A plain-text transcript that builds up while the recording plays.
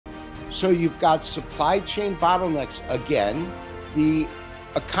So you've got supply chain bottlenecks again. The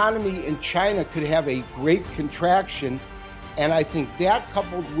economy in China could have a great contraction. And I think that,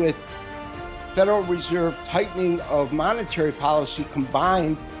 coupled with Federal Reserve tightening of monetary policy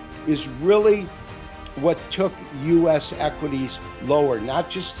combined, is really what took U.S. equities lower, not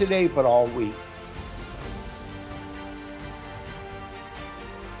just today, but all week.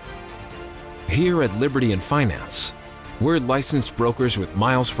 Here at Liberty and Finance, we're licensed brokers with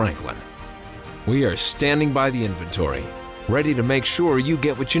Miles Franklin. We are standing by the inventory, ready to make sure you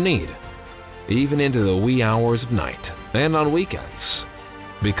get what you need, even into the wee hours of night and on weekends,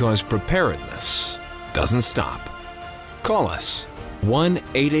 because preparedness doesn't stop. Call us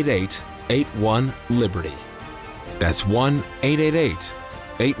 1-888-81-LIBERTY. That's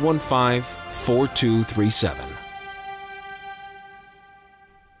 1-888-815-4237.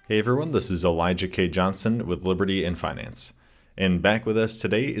 Hey everyone, this is Elijah K. Johnson with Liberty and Finance. And back with us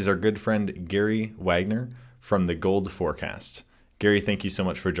today is our good friend Gary Wagner from the Gold Forecast. Gary, thank you so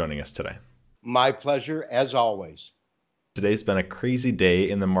much for joining us today. My pleasure, as always. Today's been a crazy day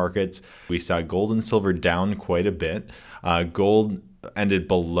in the markets. We saw gold and silver down quite a bit. Gold ended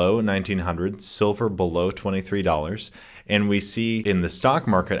below 1900, silver below $23. And we see in the stock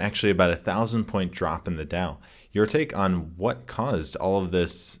market actually about a 1,000-point drop in the Dow. Your take on what caused all of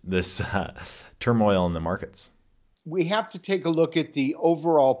this turmoil in the markets? We have to take a look at the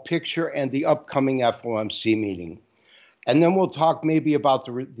overall picture and the upcoming FOMC meeting. And then we'll talk maybe about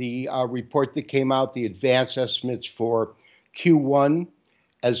the report that came out, the advanced estimates for Q1,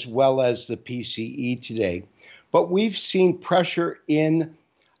 as well as the PCE today. But we've seen pressure in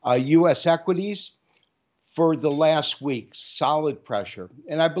U.S. equities for the last week, solid pressure.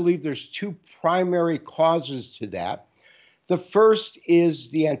 And I believe there's two primary causes to that. The first is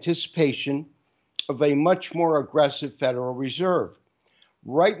the anticipation of a much more aggressive Federal Reserve.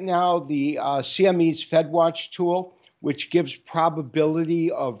 Right now, the CME's FedWatch tool, which gives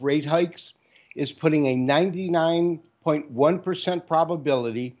probability of rate hikes, is putting a 99.1%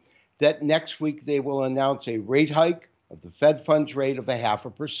 probability that next week they will announce a rate hike of the Fed funds rate of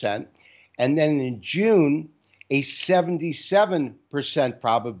 0.5%. And then in June, a 77%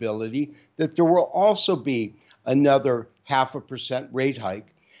 probability that there will also be another 0.5% rate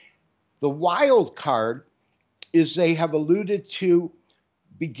hike. The wild card is they have alluded to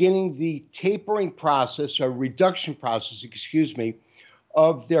beginning the tapering process, or reduction process,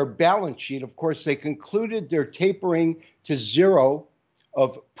 of their balance sheet. Of course, they concluded their tapering to zero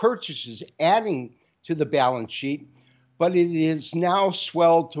of purchases, adding to the balance sheet, but it is now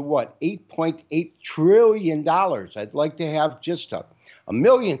swelled to what, $8.8 trillion. I'd like to have just a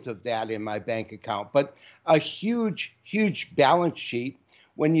millionth of that in my bank account, but a huge, huge balance sheet.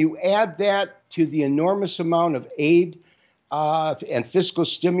 When you add that to the enormous amount of aid and fiscal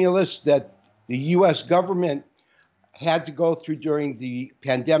stimulus that the U.S. government had to go through during the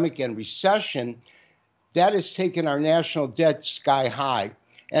pandemic and recession, that has taken our national debt sky high.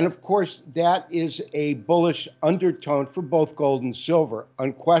 And of course, that is a bullish undertone for both gold and silver,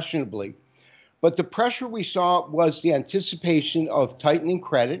 unquestionably. But the pressure we saw was the anticipation of tightening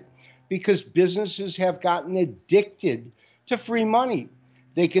credit because businesses have gotten addicted to free money.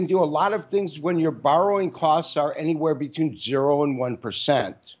 They can do a lot of things when your borrowing costs are anywhere between 0 and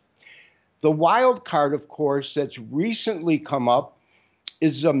 1%. The wild card, of course, that's recently come up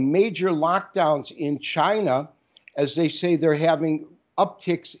is the major lockdowns in China, as they say they're having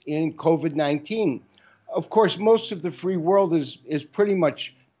upticks in COVID-19. Of course, most of the free world is pretty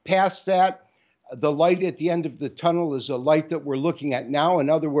much past that. The light at the end of the tunnel is a light that we're looking at now. In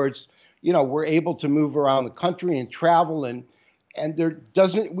other words, we're able to move around the country and travel, and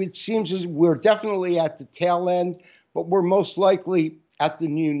it seems as we're definitely at the tail end, but we're most likely at the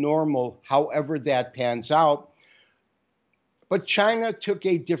new normal, however that pans out. But China took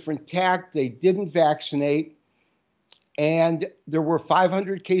a different tack. They didn't vaccinate. And there were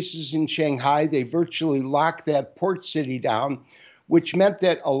 500 cases in Shanghai. They virtually locked that port city down, which meant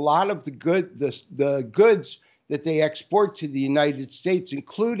that a lot of the goods that they export to the United States,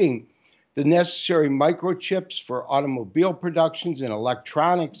 including the necessary microchips for automobile productions and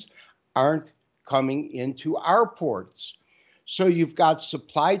electronics, aren't coming into our ports. So you've got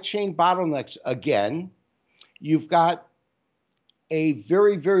supply chain bottlenecks again. You've got a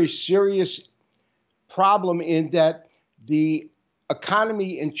very, very serious problem in that the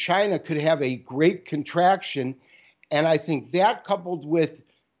economy in China could have a great contraction. And I think that, coupled with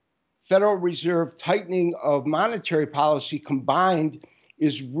Federal Reserve tightening of monetary policy combined,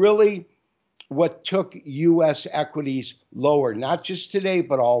 is really what took U.S. equities lower, not just today,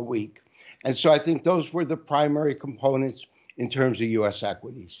 but all week. And so I think those were the primary components in terms of U.S.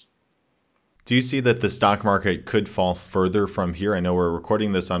 equities. Do you see that the stock market could fall further from here? I know we're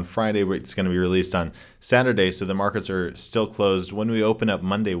recording this on Friday, but it's going to be released on Saturday, so the markets are still closed. When we open up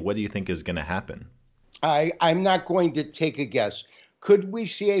Monday, what do you think is going to happen? I'm not going to take a guess. Could we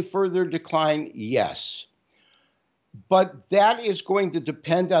see a further decline? Yes. But that is going to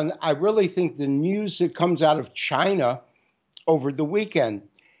depend on, I really think, the news that comes out of China over the weekend.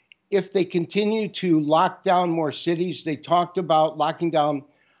 If they continue to lock down more cities, they talked about locking down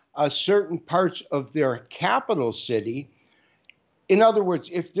certain parts of their capital city. In other words,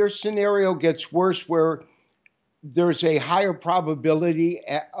 if their scenario gets worse where there's a higher probability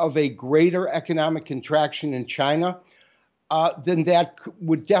of a greater economic contraction in China, then that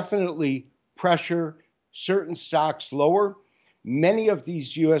would definitely pressure certain stocks lower. Many of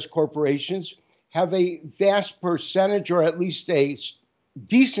these U.S. corporations have a vast percentage, or at least a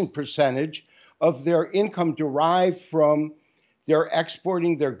decent percentage, of their income derived from their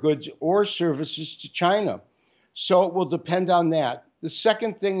exporting their goods or services to China. So it will depend on that. The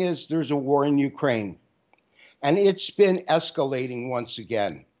second thing is there's a war in Ukraine, and it's been escalating once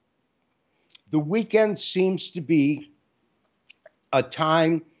again. The weekend seems to be a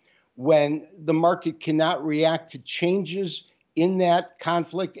time when the market cannot react to changes in that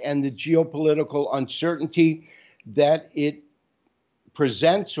conflict and the geopolitical uncertainty that it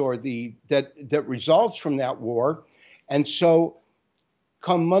presents, or that results from that war. And so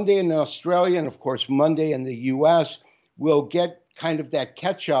come Monday in Australia, and of course Monday in the US, we'll get kind of that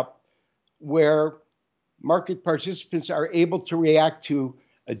catch up where market participants are able to react to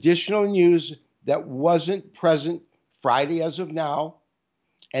additional news that wasn't present Friday as of now,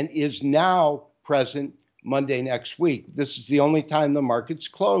 and is now present Monday next week. This is the only time the markets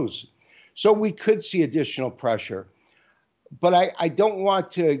close. So we could see additional pressure. But I don't want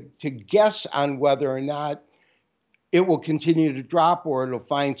to guess on whether or not it will continue to drop or it'll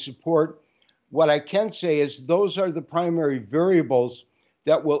find support. What I can say is those are the primary variables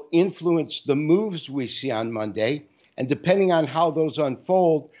that will influence the moves we see on Monday. And depending on how those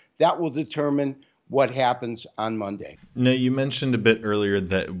unfold, that will determine what happens on Monday. Now, you mentioned a bit earlier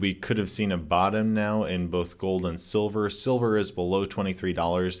that we could have seen a bottom now in both gold and silver. Silver is below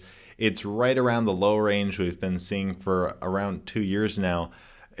 $23. It's right around the low range we've been seeing for around 2 years now.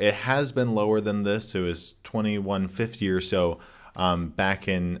 It has been lower than this. It was $21.50 or so back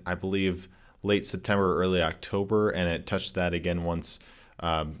in, I believe, late September, early October, and it touched that again once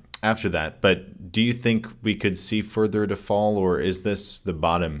after that. But do you think we could see further to fall, or is this the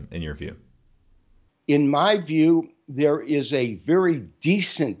bottom in your view? In my view, there is a very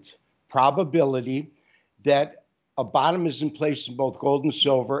decent probability that a bottom is in place in both gold and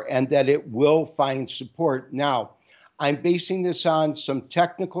silver, and that it will find support. Now, I'm basing this on some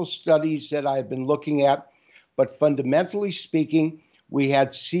technical studies that I've been looking at, but fundamentally speaking, we had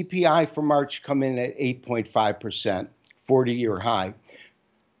CPI for March come in at 8.5%, 40-year high.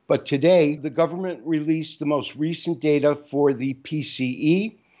 But today, the government released the most recent data for the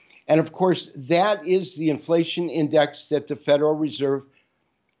PCE. And of course, that is the inflation index that the Federal Reserve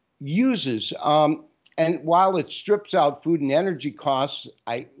uses. And while it strips out food and energy costs,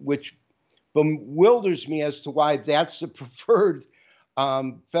 which bewilders me as to why that's the preferred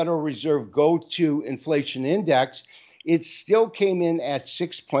Federal Reserve go-to inflation index, it still came in at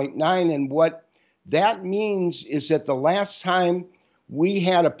 6.9. And what that means is that the last time we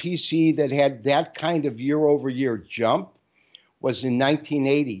had a PCE that had that kind of year-over-year jump was in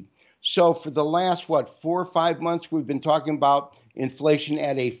 1980. So for the last, 4 or 5 months, we've been talking about inflation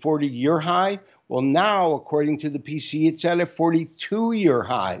at a 40-year high. Well, now, according to the PCE, it's at a 42-year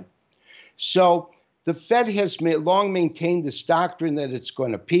high. So the Fed has long maintained this doctrine that it's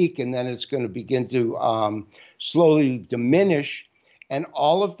going to peak and then it's going to begin to slowly diminish. And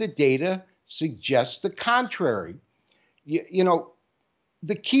all of the data suggests the contrary. You know,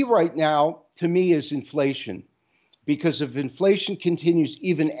 the key right now to me is inflation. Because if inflation continues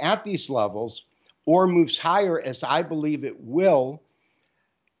even at these levels or moves higher, as I believe it will,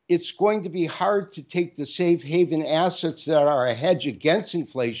 it's going to be hard to take the safe haven assets that are a hedge against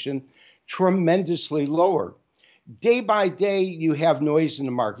inflation tremendously lower. Day by day, you have noise in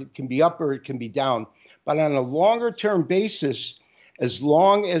the market. It can be up or it can be down. But on a longer term basis, as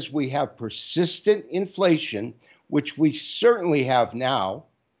long as we have persistent inflation, which we certainly have now,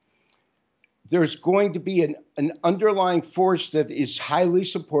 there's going to be an underlying force that is highly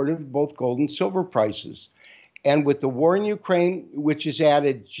supportive of both gold and silver prices. And with the war in Ukraine, which has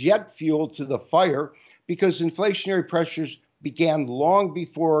added jet fuel to the fire, because inflationary pressures began long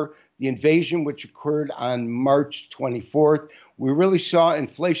before the invasion, which occurred on March 24th, we really saw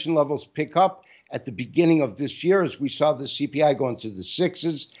inflation levels pick up at the beginning of this year as we saw the CPI go into the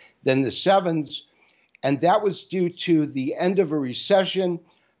sixes, then the sevens. And that was due to the end of a recession,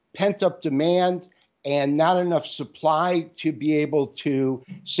 pent-up demand, and not enough supply to be able to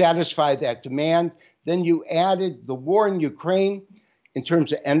satisfy that demand. Then you added the war in Ukraine. In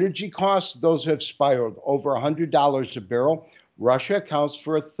terms of energy costs, those have spiraled over $100 a barrel. Russia accounts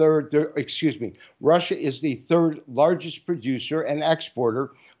for a third, Russia is the third largest producer and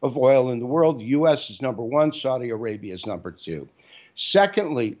exporter of oil in the world. U.S. is number one, Saudi Arabia is number two.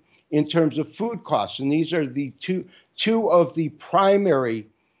 Secondly, in terms of food costs, and these are the two of the primary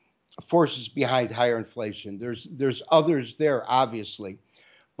forces behind higher inflation. There's others there, obviously.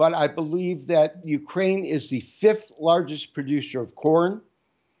 But I believe that Ukraine is the fifth largest producer of corn.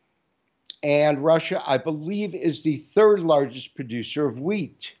 And Russia, I believe, is the third largest producer of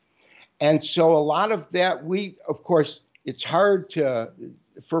wheat. And so a lot of that wheat, of course, it's hard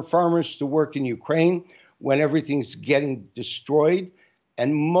for farmers to work in Ukraine when everything's getting destroyed.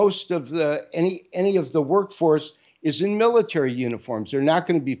 And most of any of the workforce is in military uniforms. They're not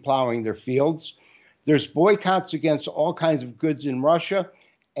going to be plowing their fields. There's boycotts against all kinds of goods in Russia.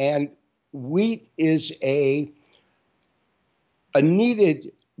 And wheat is a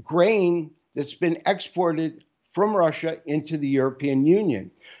needed grain that's been exported from Russia into the European Union.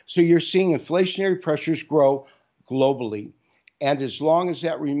 So you're seeing inflationary pressures grow globally. And as long as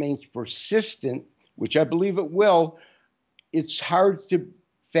that remains persistent, which I believe it will, it's hard to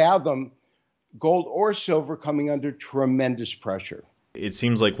fathom gold or silver coming under tremendous pressure. It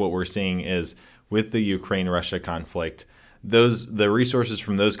seems like what we're seeing is with the Ukraine-Russia conflict, the resources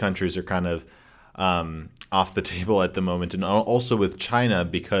from those countries are kind of off the table at the moment. And also with China,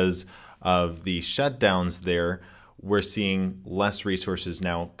 because of the shutdowns there, we're seeing less resources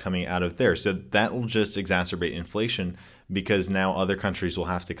now coming out of there. So that will just exacerbate inflation because now other countries will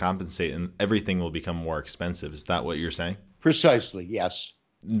have to compensate and everything will become more expensive. Is that what you're saying? Precisely, yes.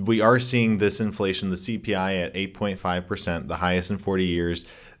 We are seeing this inflation, the CPI at 8.5%, the highest in 40 years.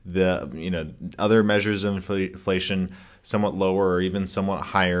 The other measures of inflation somewhat lower or even somewhat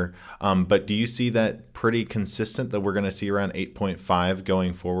higher. But do you see that pretty consistent that we're going to see around 8.5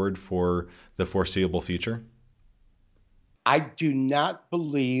 going forward for the foreseeable future? I do not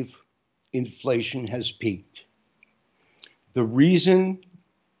believe inflation has peaked. The reason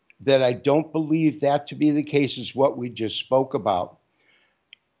that I don't believe that to be the case is what we just spoke about.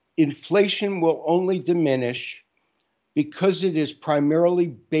 Inflation will only diminish because it is primarily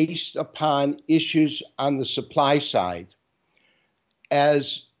based upon issues on the supply side.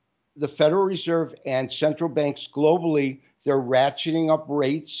 As the Federal Reserve and central banks globally, they're ratcheting up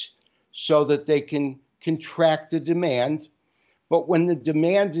rates so that they can contract the demand. But when the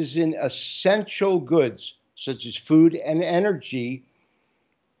demand is in essential goods, such as food and energy,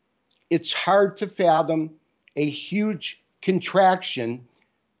 it's hard to fathom a huge contraction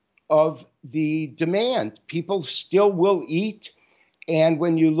of the demand. People still will eat. And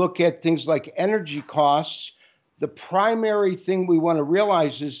when you look at things like energy costs, the primary thing we want to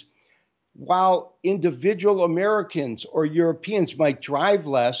realize is while individual Americans or Europeans might drive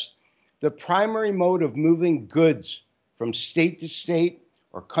less, the primary mode of moving goods from state to state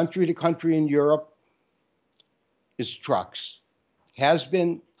or country to country in Europe is trucks. Has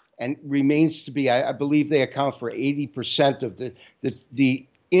been and remains to be. I believe they account for 80% of the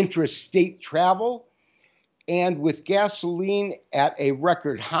intrastate travel. And with gasoline at a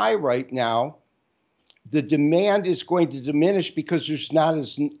record high right now, the demand is going to diminish because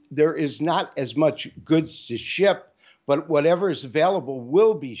there is not as much goods to ship, but whatever is available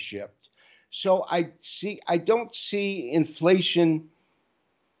will be shipped. So I don't see inflation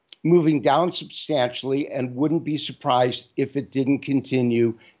moving down substantially and wouldn't be surprised if it didn't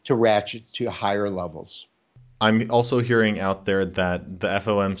continue to ratchet to higher levels. I'm also hearing out there that the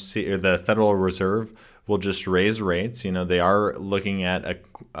FOMC or the Federal Reserve will just raise rates. They are looking at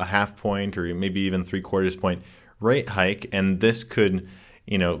a half point or maybe even 3/4 point rate hike, and this could,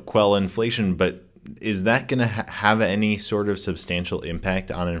 quell inflation. But is that going to have any sort of substantial impact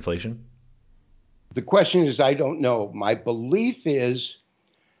on inflation? The question is, I don't know. My belief is,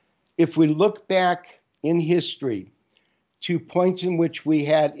 if we look back in history to points in which we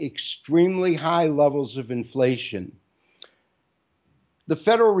had extremely high levels of inflation, the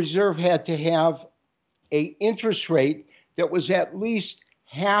Federal Reserve had to have an interest rate that was at least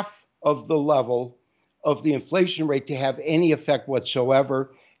half of the level of the inflation rate to have any effect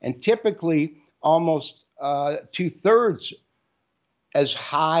whatsoever, and typically almost 2/3 as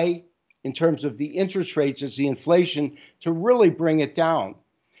high in terms of the interest rates as the inflation to really bring it down.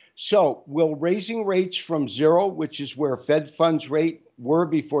 So will raising rates from zero, which is where Fed funds rate were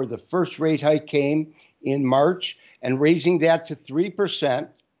before the first rate hike came in March, and raising that to 3%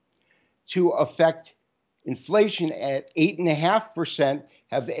 to affect inflation at 8.5%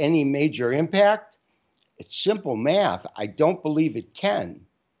 have any major impact? It's simple math. I don't believe it can.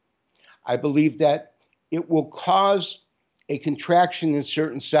 I believe that it will cause a contraction in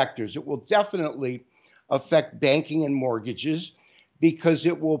certain sectors. It will definitely affect banking and mortgages because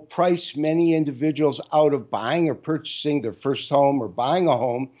it will price many individuals out of buying or purchasing their first home or buying a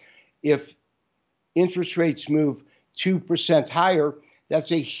home. If interest rates move 2% higher,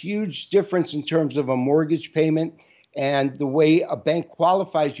 that's a huge difference in terms of a mortgage payment. And the way a bank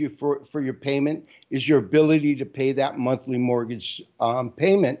qualifies you for your payment is your ability to pay that monthly mortgage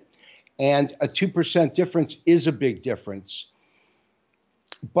payment. And a 2% difference is a big difference.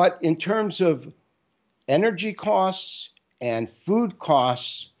 But in terms of energy costs and food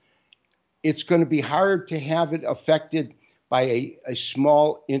costs, it's going to be hard to have it affected by a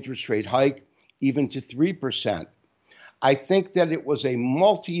small interest rate hike, even to 3%. I think that it was a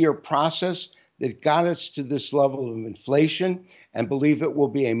multi-year process that got us to this level of inflation, and believe it will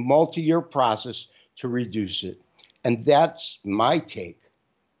be a multi-year process to reduce it. And that's my take.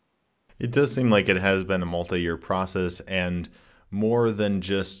 It does seem like it has been a multi-year process, and more than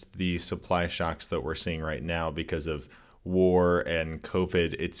just the supply shocks that we're seeing right now because of war and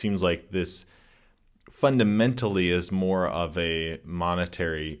COVID. It seems like this fundamentally is more of a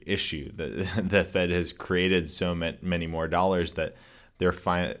monetary issue, that the Fed has created so many more dollars that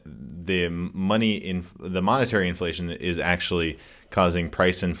the monetary inflation is actually causing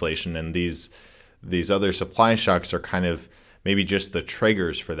price inflation, and these other supply shocks are kind of maybe just the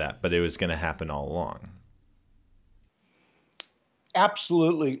triggers for that, but it was going to happen all along.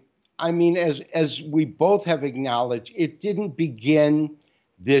 Absolutely. I mean, as we both have acknowledged, it didn't begin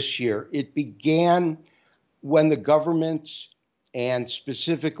this year. It began when the government, and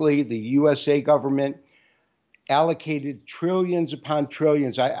specifically the USA government, allocated trillions upon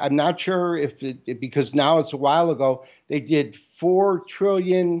trillions. I'm not sure if because now it's a while ago, they did 4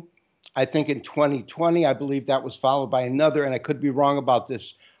 trillion, I think in 2020. I believe that was followed by another, and I could be wrong about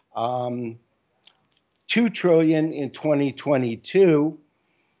this, 2 trillion in 2022.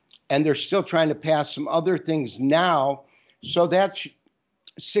 And they're still trying to pass some other things now. So that's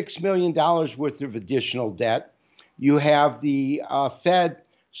 $6 million worth of additional debt. You have the Fed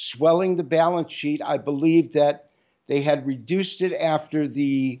swelling the balance sheet. I believe that they had reduced it after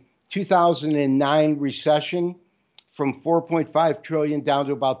the 2009 recession from 4.5 trillion down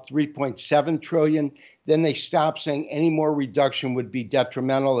to about 3.7 trillion. Then they stopped, saying any more reduction would be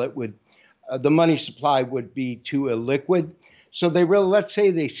detrimental. It would, the money supply would be too illiquid. So they really, let's say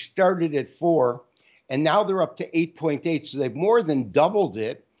they started at 4 and now they're up to 8.8. So they've more than doubled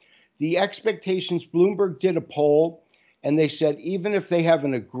it. The expectations, Bloomberg did a poll and they said even if they have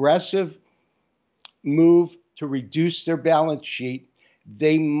an aggressive move to reduce their balance sheet,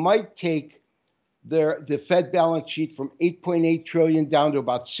 they might take the Fed balance sheet from 8.8 trillion down to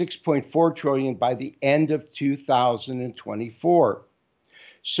about 6.4 trillion by the end of 2024.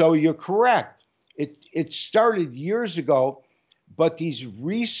 So you're correct. It started years ago, but these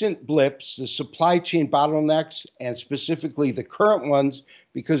recent blips, the supply chain bottlenecks, and specifically the current ones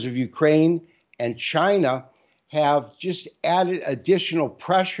because of Ukraine and China, have just added additional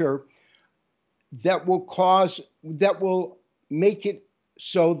pressure that will make it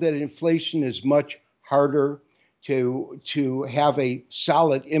so that inflation is much harder to have a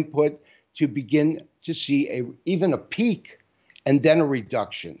solid input to begin to see even a peak and then a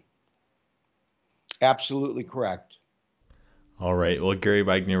reduction. Absolutely correct. All right. Well, Gary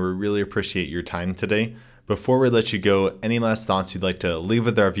Wagner, we really appreciate your time today. Before we let you go, any last thoughts you'd like to leave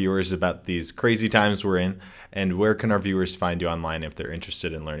with our viewers about these crazy times we're in, and where can our viewers find you online if they're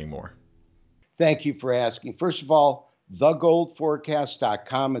interested in learning more? Thank you for asking. First of all,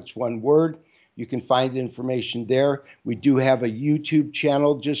 thegoldforecast.com. It's one word. You can find information there. We do have a YouTube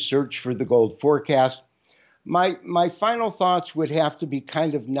channel. Just search for The Gold Forecast. My final thoughts would have to be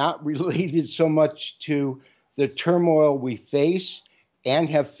kind of not related so much to the turmoil we face and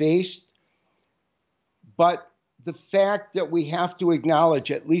have faced, but the fact that we have to acknowledge,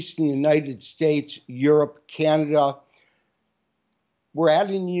 at least in the United States, Europe, Canada, we're at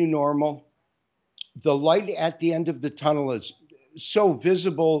a new normal. The light at the end of the tunnel is so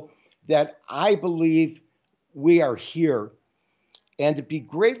visible that I believe we are here. And to be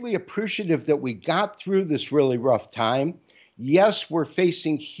greatly appreciative that we got through this really rough time. Yes, we're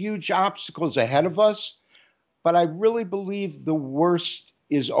facing huge obstacles ahead of us, but I really believe the worst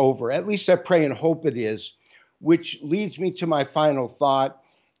is over. At least I pray and hope it is, which leads me to my final thought,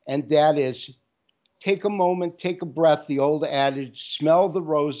 and that is take a moment, take a breath, the old adage, smell the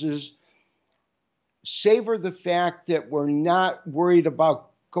roses, savor the fact that we're not worried about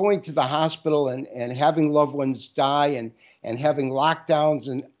going to the hospital and having loved ones die and having lockdowns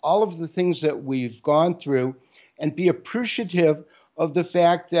and all of the things that we've gone through, and be appreciative of the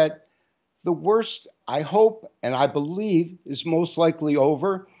fact that the worst, I hope and I believe, is most likely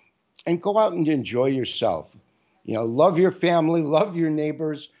over, and go out and enjoy yourself. You know, love your family, love your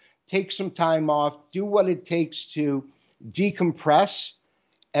neighbors, take some time off, do what it takes to decompress,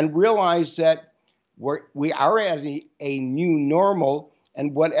 and realize that we are at a new normal,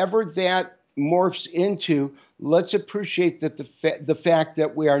 and whatever that morphs into, let's appreciate that the fact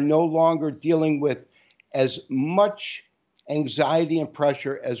that we are no longer dealing with as much anxiety and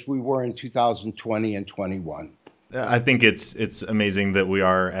pressure as we were in 2020 and 21. I think it's amazing that we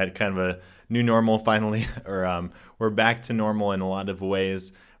are at kind of a new normal finally, or we're back to normal in a lot of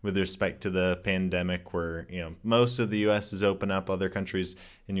ways with respect to the pandemic, where, you know, most of the U.S. is open up, other countries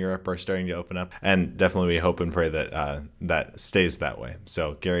in Europe are starting to open up, and definitely we hope and pray that that stays that way.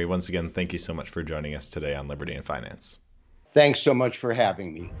 So, Gary, once again, thank you so much for joining us today on Liberty and Finance. Thanks so much for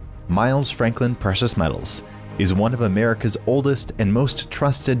having me. Miles Franklin Precious Metals is one of America's oldest and most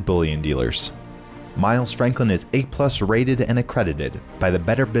trusted bullion dealers. Miles Franklin is A+ rated and accredited by the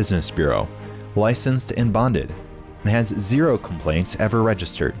Better Business Bureau, licensed and bonded, and has 0 complaints ever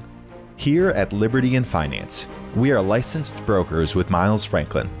registered. Here at Liberty and Finance, we are licensed brokers with Miles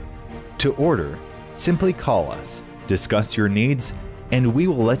Franklin. To order, simply call us, discuss your needs, and we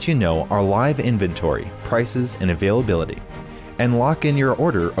will let you know our live inventory, prices, and availability, and lock in your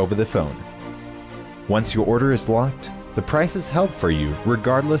order over the phone. Once your order is locked, the price is held for you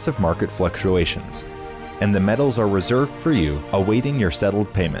regardless of market fluctuations, and the metals are reserved for you awaiting your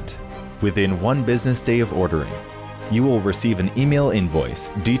settled payment. Within 1 business day of ordering, you will receive an email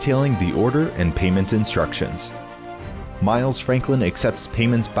invoice detailing the order and payment instructions. Miles Franklin accepts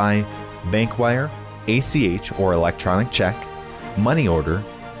payments by bank wire, ACH or electronic check, money order,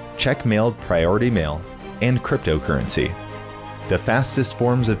 check mailed priority mail, and cryptocurrency. The fastest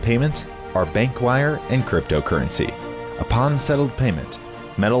forms of payment are bank wire and cryptocurrency. Upon settled payment,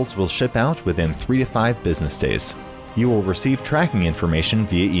 metals will ship out within 3 to 5 business days. You will receive tracking information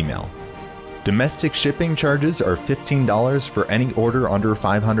via email. Domestic shipping charges are $15 for any order under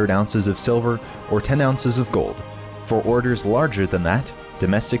 500 ounces of silver or 10 ounces of gold. For orders larger than that,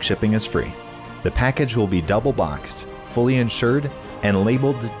 domestic shipping is free. The package will be double boxed, fully insured, and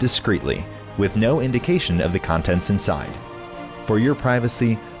labeled discreetly, with no indication of the contents inside. For your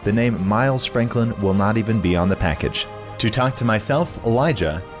privacy, the name Miles Franklin will not even be on the package. To talk to myself,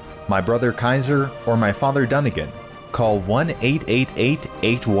 Elijah, my brother Kaiser, or my father Dunnigan, call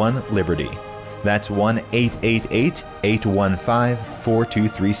 1-888-81-LIBERTY. That's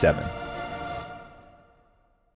 1-888-815-4237.